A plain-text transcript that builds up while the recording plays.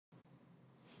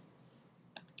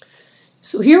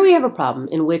So here we have a problem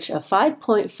in which a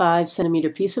 5.5 centimeter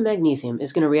piece of magnesium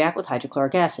is going to react with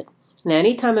hydrochloric acid. Now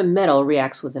anytime a metal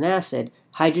reacts with an acid,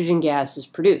 hydrogen gas is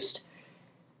produced.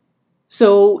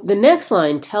 So the next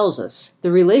line tells us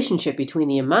the relationship between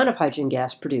the amount of hydrogen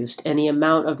gas produced and the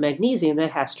amount of magnesium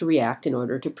that has to react in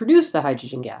order to produce the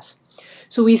hydrogen gas.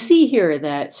 So we see here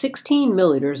that 16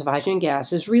 milliliters of hydrogen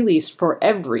gas is released for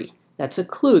every, that's a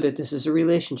clue that this is a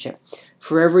relationship,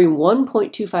 for every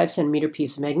 1.25 centimeter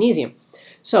piece of magnesium.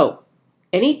 So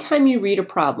anytime you read a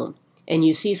problem and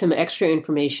you see some extra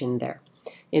information there,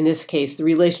 in this case the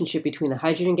relationship between the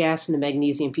hydrogen gas and the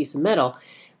magnesium piece of metal,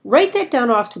 write that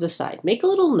down off to the side. Make a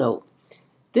little note.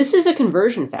 This is a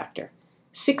conversion factor.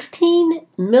 16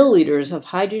 milliliters of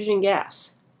hydrogen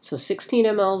gas, so 16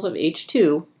 mLs of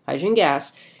H2, hydrogen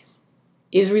gas,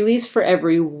 is released for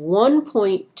every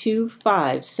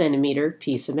 1.25 centimeter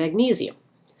piece of magnesium.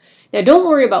 Now don't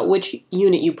worry about which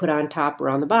unit you put on top or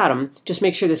on the bottom. Just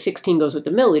make sure the 16 goes with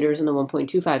the milliliters and the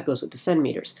 1.25 goes with the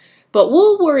centimeters. But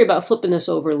we'll worry about flipping this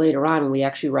over later on when we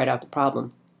actually write out the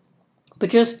problem. But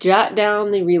just jot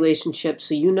down the relationship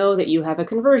so you know that you have a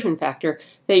conversion factor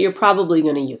that you're probably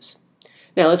going to use.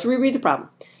 Now let's reread the problem.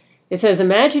 It says,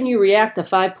 imagine you react a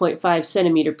 5.5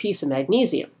 centimeter piece of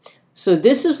magnesium. So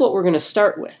this is what we're going to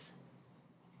start with.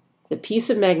 The piece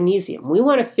of magnesium. We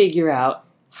want to figure out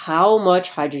how much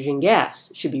hydrogen gas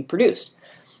should be produced.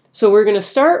 So we're going to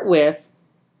start with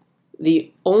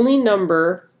the only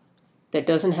number that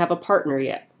doesn't have a partner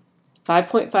yet.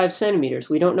 5.5 centimeters.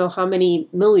 We don't know how many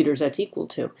milliliters that's equal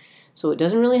to. So it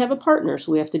doesn't really have a partner,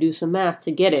 so we have to do some math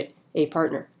to get it a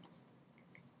partner.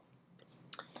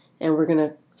 And we're going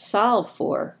to solve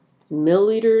for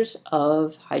milliliters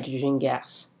of hydrogen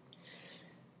gas.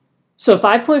 So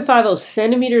 5.50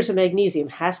 centimeters of magnesium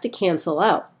has to cancel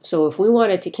out. So if we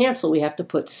want it to cancel, we have to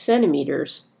put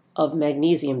centimeters of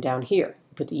magnesium down here.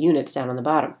 Put the units down on the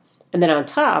bottom. And then on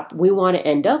top, we want to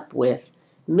end up with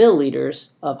milliliters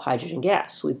of hydrogen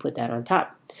gas. So we put that on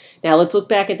top. Now let's look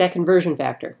back at that conversion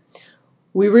factor.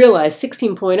 We realize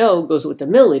 16.0 goes with the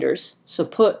milliliters, so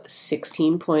put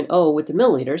 16.0 with the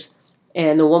milliliters,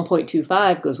 and the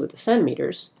 1.25 goes with the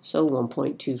centimeters, so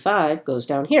 1.25 goes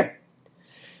down here.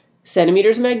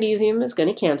 Centimeters of magnesium is going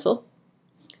to cancel.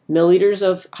 Milliliters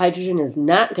of hydrogen is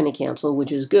not going to cancel,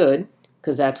 which is good,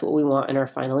 because that's what we want in our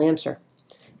final answer.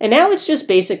 And now it's just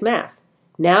basic math.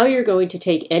 Now you're going to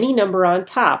take any number on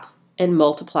top and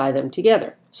multiply them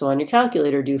together. So on your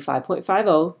calculator, do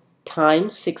 5.50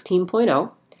 times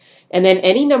 16.0, and then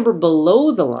any number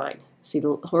below the line. See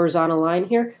the horizontal line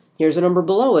here? Here's a number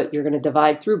below it. You're going to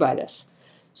divide through by this.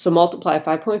 So multiply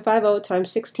 5.50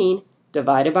 times 16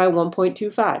 divided by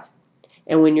 1.25.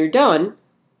 And when you're done,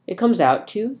 it comes out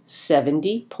to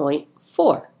 70.4.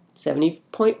 70.4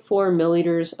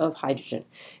 milliliters of hydrogen.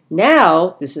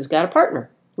 Now, this has got a partner.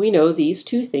 We know these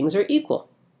two things are equal.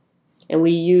 And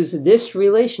we use this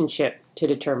relationship to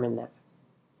determine that.